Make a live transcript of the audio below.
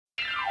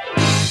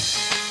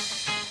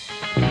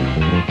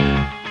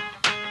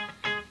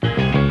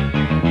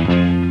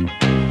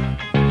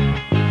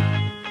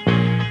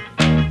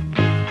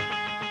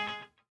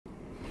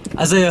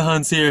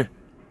ISAIAHUNTZ here,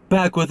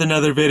 back with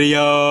another video.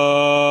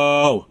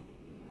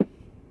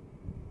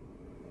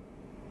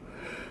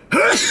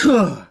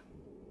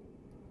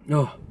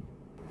 Oh,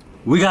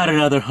 we got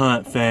another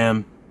hunt,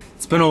 fam.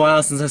 It's been a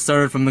while since I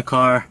started from the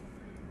car.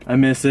 I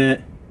miss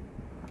it.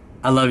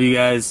 I love you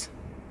guys.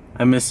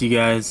 I miss you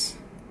guys.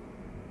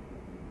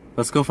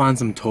 Let's go find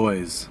some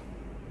toys.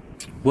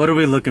 What are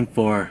we looking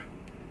for?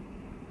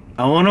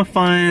 I want to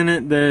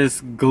find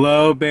this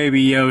Glow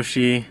Baby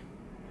Yoshi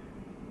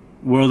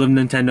World of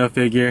Nintendo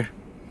figure.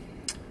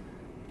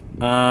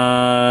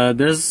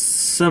 There's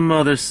some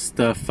other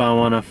stuff I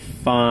want to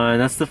find.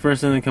 That's the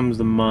first thing that comes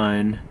to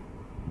mind.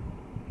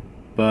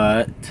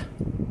 But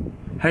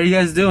how are you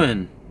guys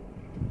doing?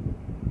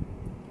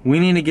 We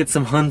need to get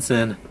some hunts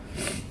in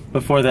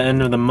before the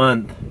end of the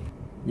month.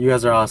 You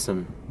guys are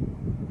awesome.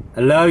 I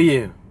love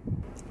you.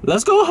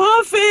 Let's go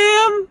hunt,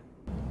 fam!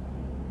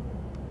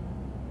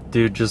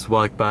 Dude just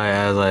walked by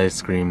as I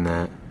screamed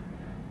that.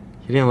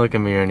 He didn't look at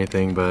me or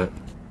anything, but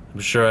I'm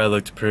sure I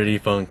looked pretty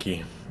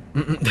funky.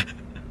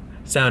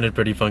 Sounded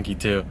pretty funky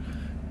too.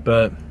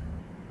 But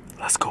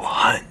let's go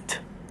hunt.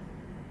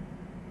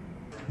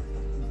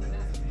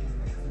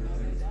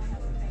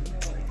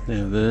 They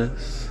have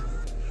this.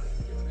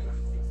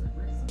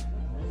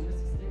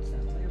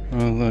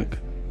 Oh look.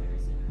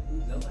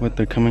 What,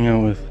 they're coming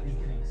out with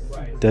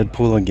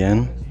Deadpool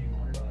again,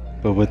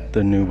 but with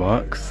the new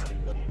box.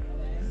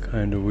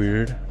 Kinda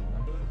weird.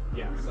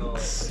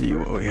 Let's see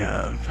what we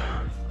have.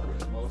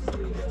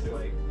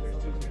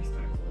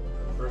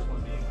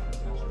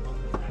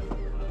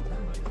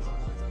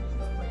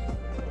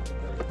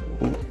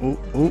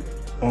 Oh,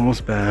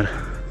 almost bad.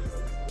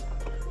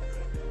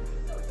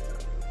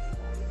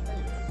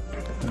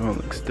 That one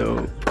looks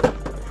dope.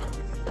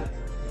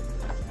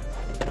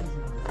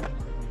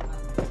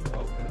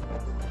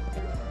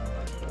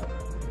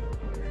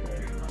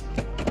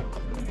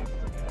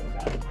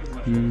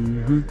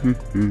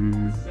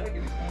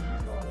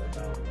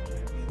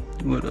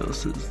 What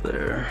else is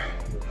there?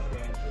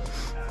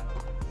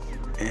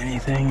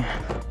 Anything?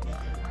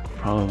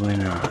 Probably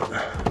not.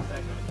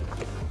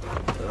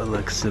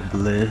 Alexa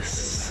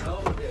Bliss.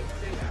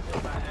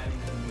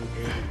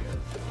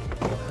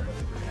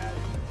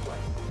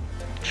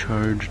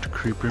 Charged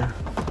Creeper.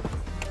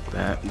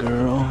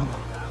 Batgirl.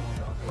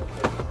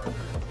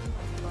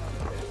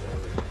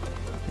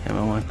 Damn,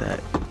 I want that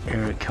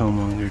Eric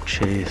Killmonger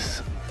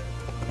chase.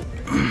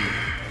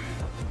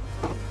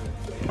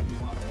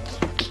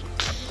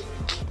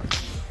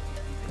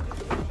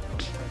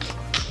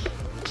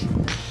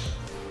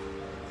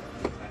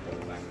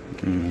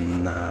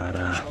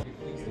 Nada.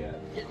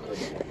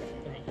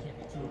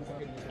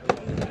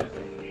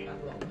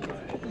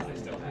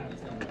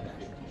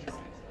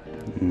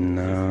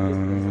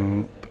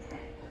 Nope.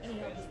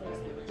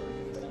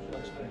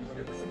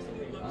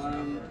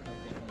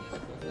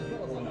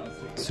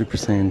 Super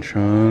Saiyan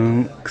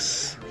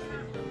Trunks.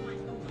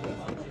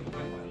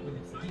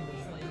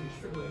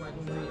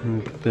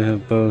 They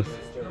have both.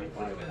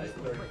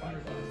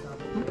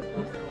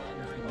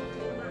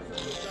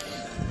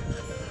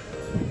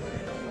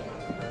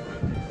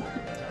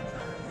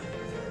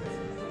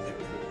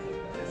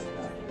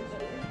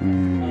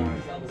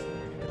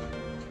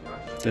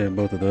 They have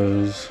both of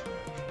those.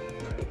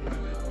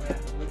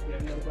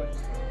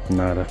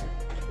 Nada.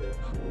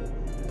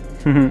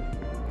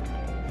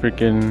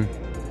 Freaking,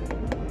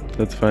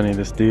 that's funny,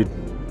 this dude.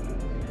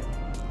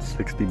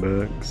 60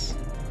 bucks.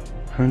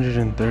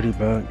 130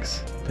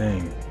 bucks.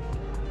 Dang.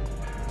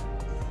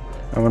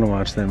 I want to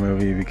watch that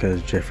movie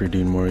because Jeffrey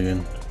Dean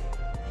Morgan.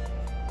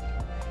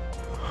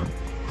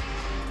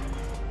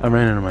 I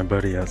ran into my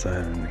buddy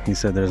outside and he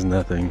said there's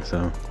nothing,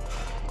 so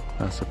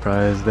I was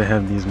surprised they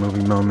have these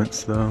movie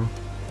moments though.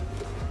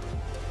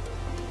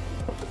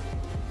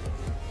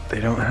 They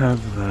don't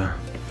have the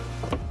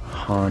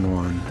Han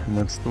one, and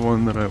that's the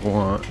one that I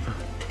want.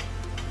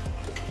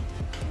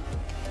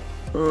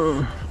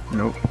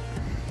 Nope.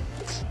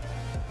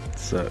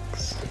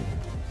 Sucks.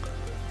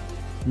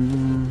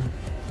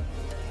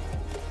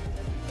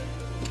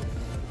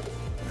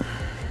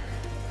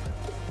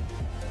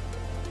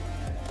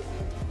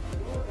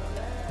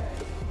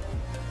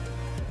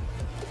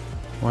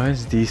 Why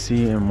is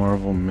DC and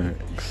Marvel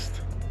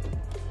mixed?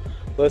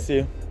 Bless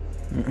you.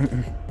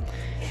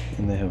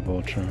 And they have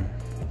Voltron.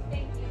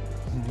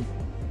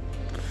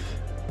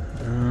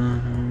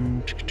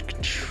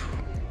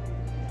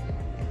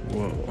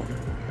 Whoa.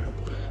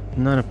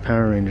 I'm not a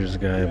Power Rangers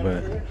guy,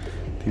 but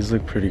these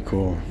look pretty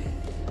cool.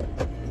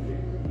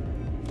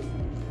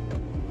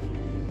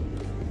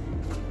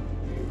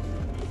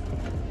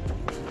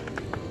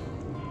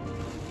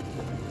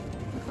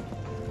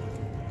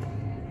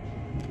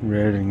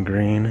 Red and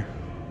green.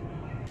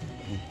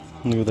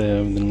 Look what they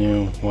have, the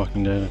new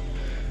Walking Dead.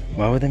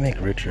 Why would they make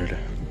Richard?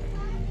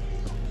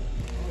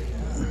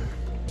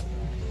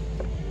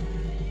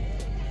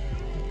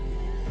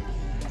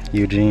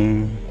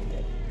 Eugene.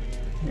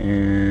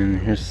 And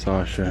here's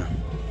Sasha.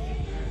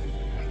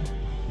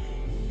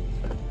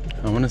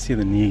 I want to see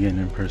the Negan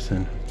in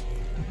person.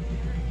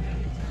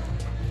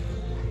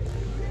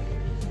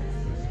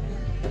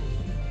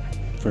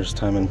 First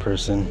time in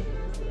person.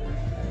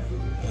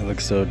 It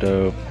looks so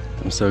dope.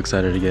 I'm so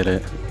excited to get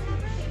it.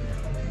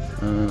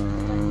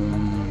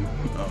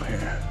 Oh,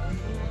 here.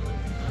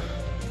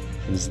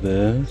 Is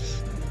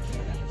this?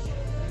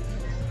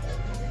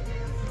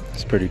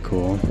 It's pretty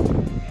cool.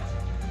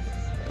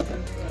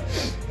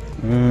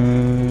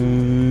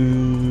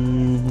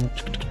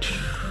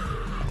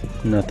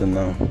 Nothing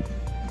though.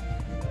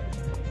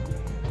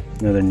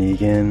 Another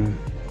Negan.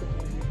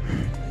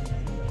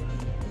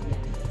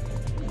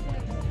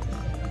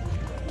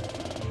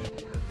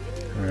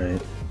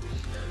 Alright.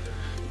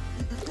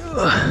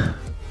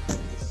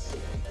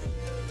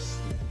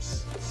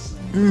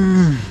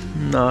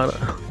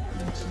 Nada.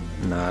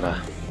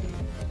 Nada.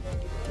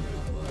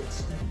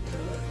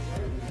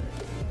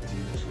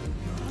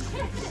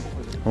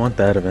 I want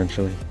that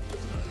eventually.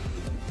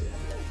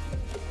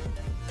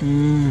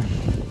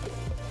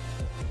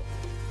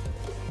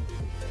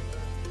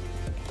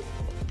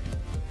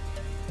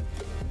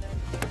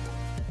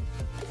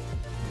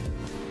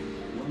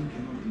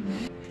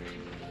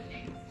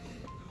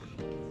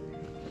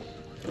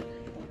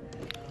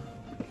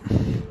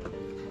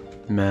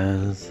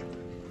 Maz.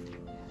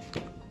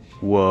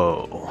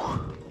 Whoa.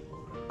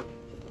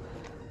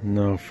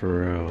 No,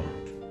 for real.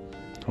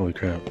 Holy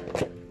crap.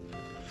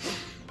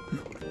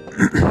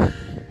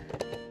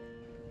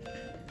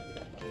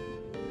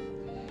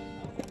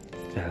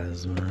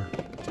 Phasma.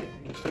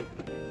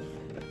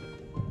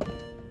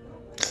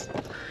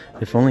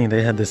 If only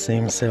they had the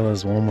same sale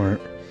as Walmart.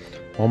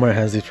 Walmart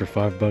has these for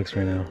 $5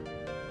 right now.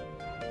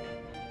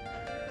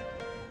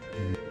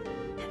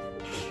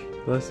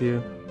 Bless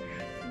you.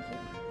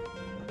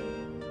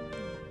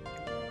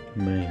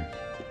 Man.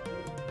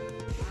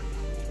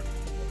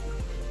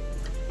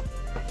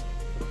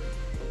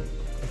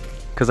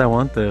 Cause I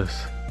want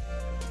this.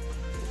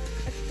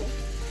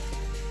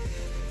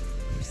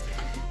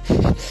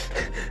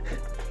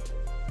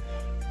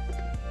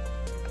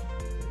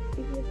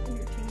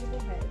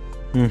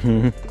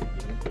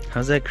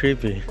 How's that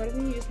creepy? Why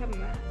don't you just have a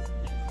mask?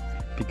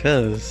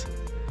 Because,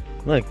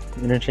 look,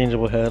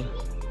 interchangeable head.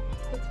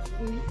 That's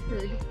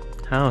weird.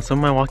 How? Some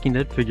of my Walking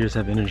Dead figures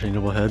have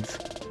interchangeable heads.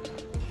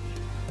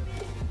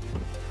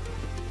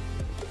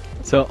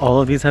 So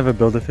all of these have a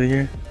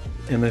Build-A-Figure,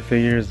 and the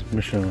figure is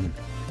Michonne.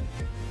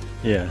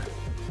 Yeah.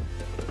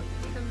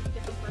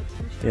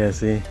 Yeah,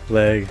 see?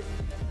 Leg,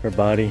 her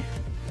body.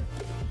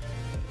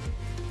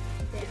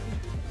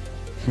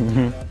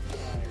 Damn.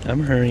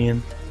 I'm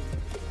hurrying.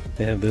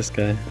 They have this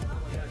guy.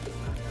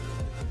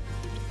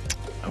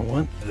 I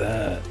want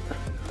that.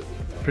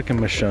 Freaking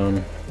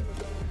Michonne.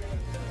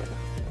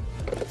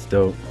 It's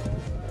dope.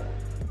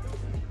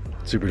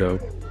 Super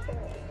dope.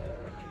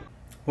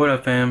 What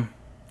up, fam?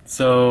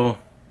 So,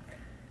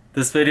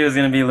 this video is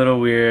gonna be a little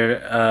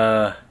weird.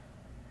 I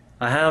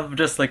have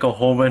just like a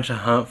whole bunch of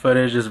hunt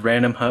footage, just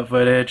random hunt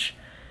footage.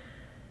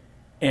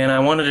 And I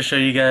wanted to show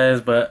you guys,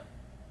 but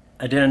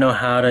I didn't know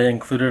how to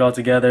include it all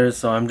together,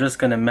 so I'm just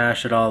gonna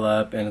mash it all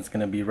up and it's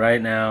gonna be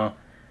right now.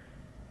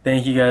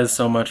 Thank you guys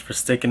so much for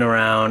sticking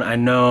around. I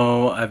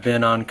know I've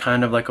been on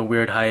kind of like a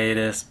weird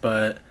hiatus,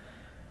 but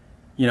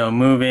you know,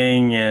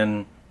 moving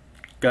and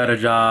got a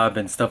job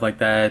and stuff like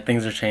that,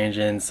 things are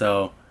changing,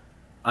 so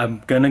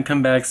I'm gonna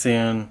come back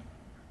soon.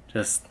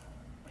 Just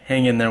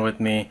hang in there with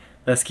me.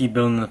 Let's keep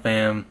building the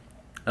fam.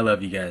 I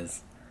love you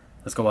guys.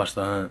 Let's go watch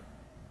the hunt.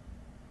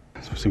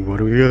 So see, what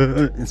do we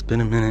got? It's been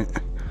a minute.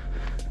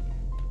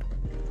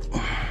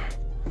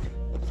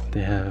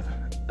 They have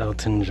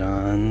Elton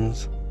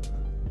Johns.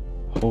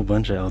 A whole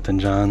bunch of Elton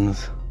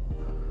Johns.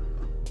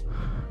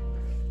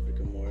 Rick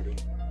and Morty.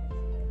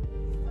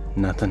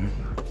 Nothing.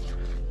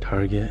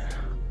 Target.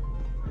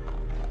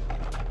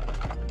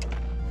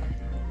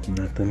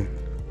 Nothing.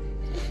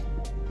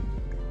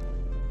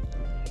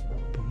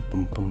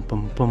 Bum bum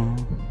bum bum.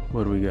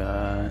 What do we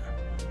got?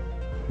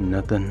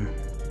 Nothing.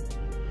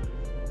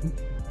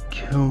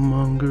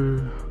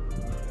 Killmonger.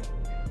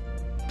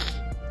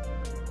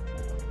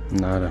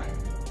 Nada.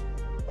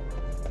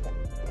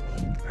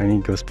 I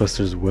need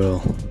Ghostbusters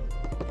Will.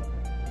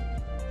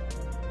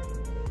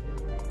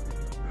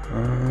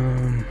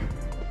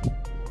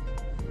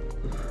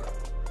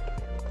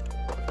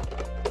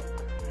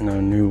 No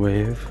New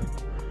Wave.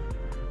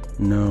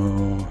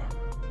 No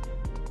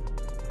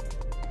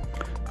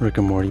Rick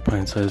and Morty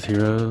Pint-Sized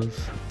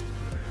Heroes.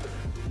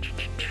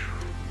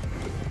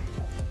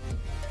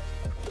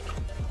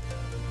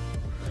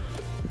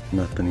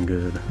 Nothing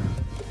good.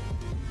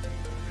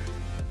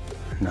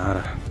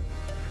 Nada.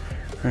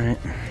 Alright.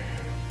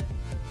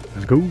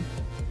 Let's go.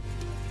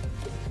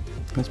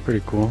 That's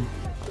pretty cool.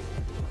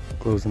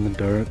 Glows in the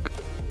dark.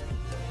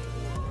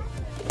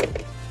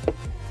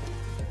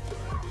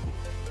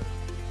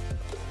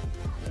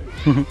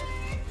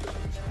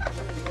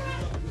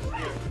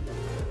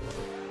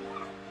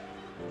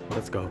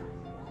 Let's go.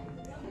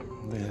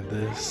 They have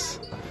this.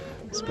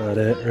 That's about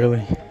it,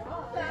 really.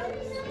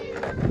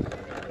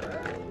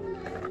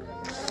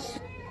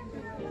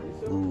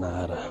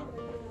 Nada.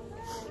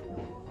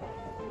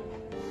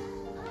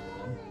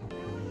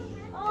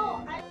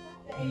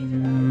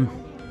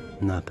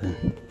 Nothing.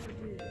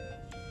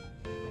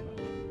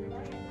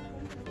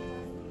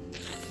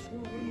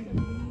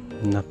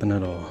 Nothing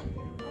at all.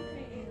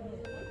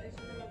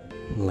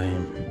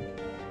 Lame.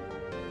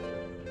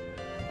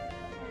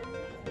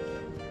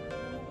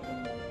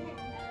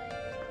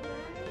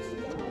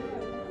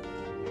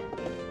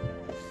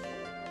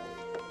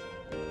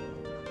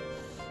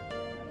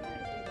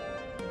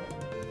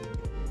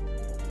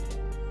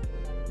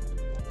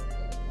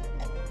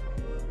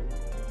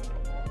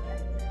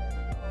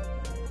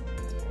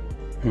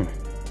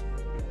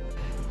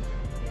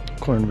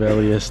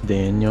 Cornelius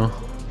Daniel.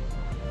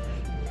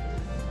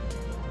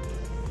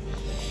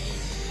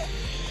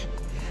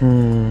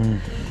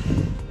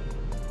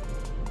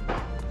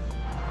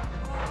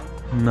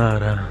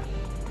 Nada.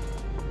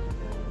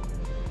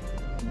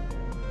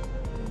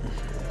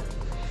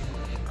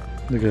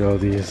 Look at all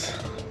these.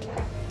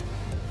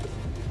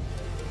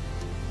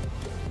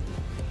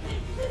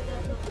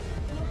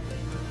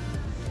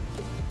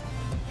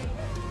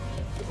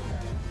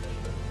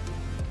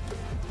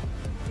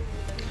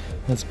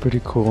 That's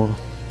pretty cool.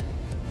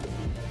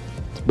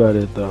 That's about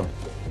it though.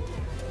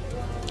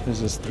 There's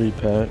this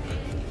 3-pack.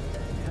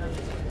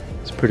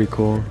 It's pretty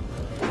cool.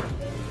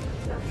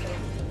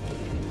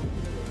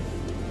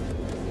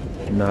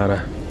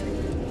 Nada.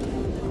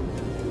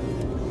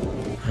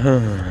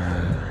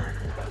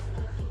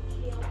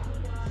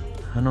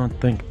 I don't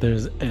think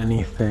there's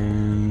anything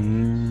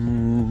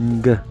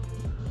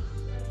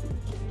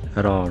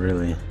at all,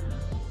 really.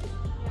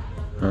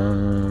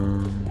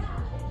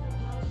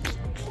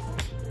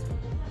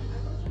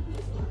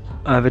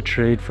 I have a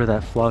trade for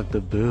that flock de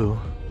boo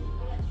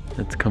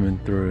that's coming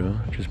through,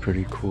 which is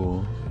pretty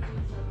cool.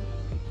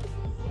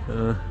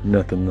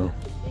 Nothing though.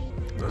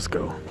 Let's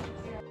go.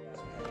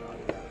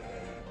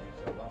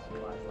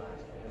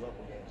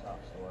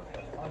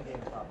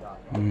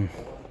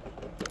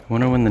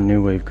 Wonder when the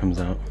new wave comes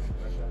out.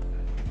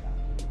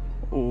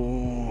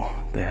 Oh,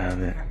 they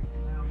have it.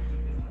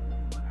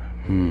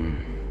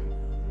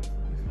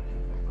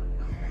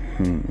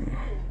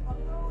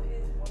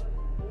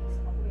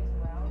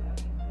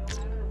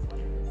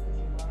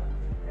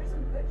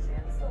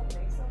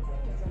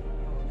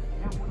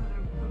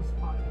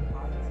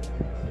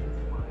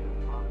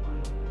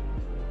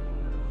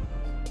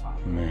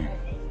 Man,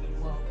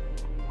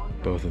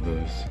 both of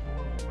those.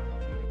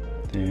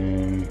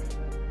 Damn,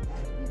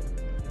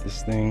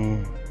 this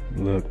thing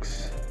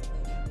looks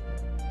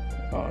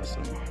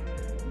awesome.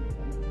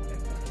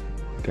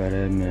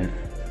 Gotta admit,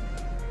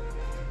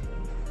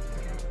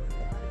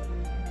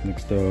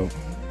 looks dope.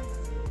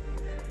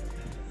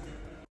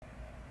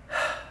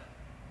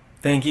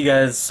 Thank you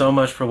guys so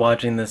much for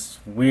watching this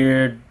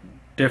weird,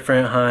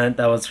 different hunt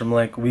that was from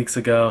like weeks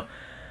ago.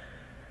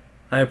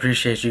 I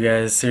appreciate you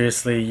guys.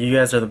 Seriously, you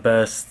guys are the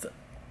best.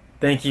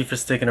 Thank you for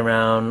sticking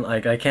around.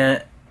 Like, I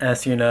can't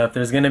ask you enough.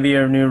 There's gonna be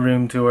a new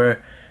room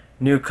tour,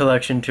 new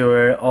collection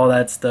tour, all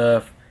that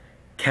stuff.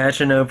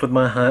 Catching up with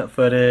my hunt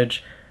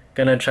footage.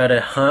 Gonna try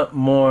to hunt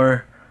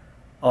more,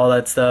 all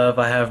that stuff.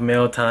 I have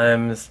mail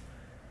times.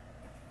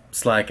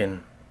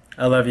 Slacking.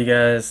 I love you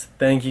guys.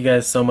 Thank you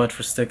guys so much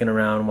for sticking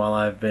around while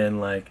I've been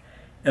like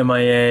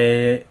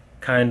MIA,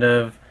 kind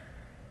of.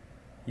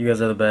 You guys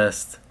are the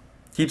best.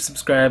 Keep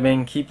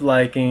subscribing, keep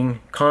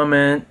liking,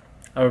 comment.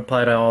 I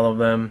reply to all of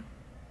them.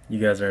 You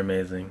guys are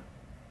amazing.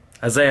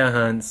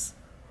 ISAIAHUNTZ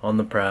on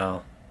the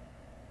prowl.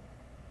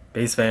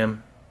 Peace,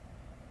 fam.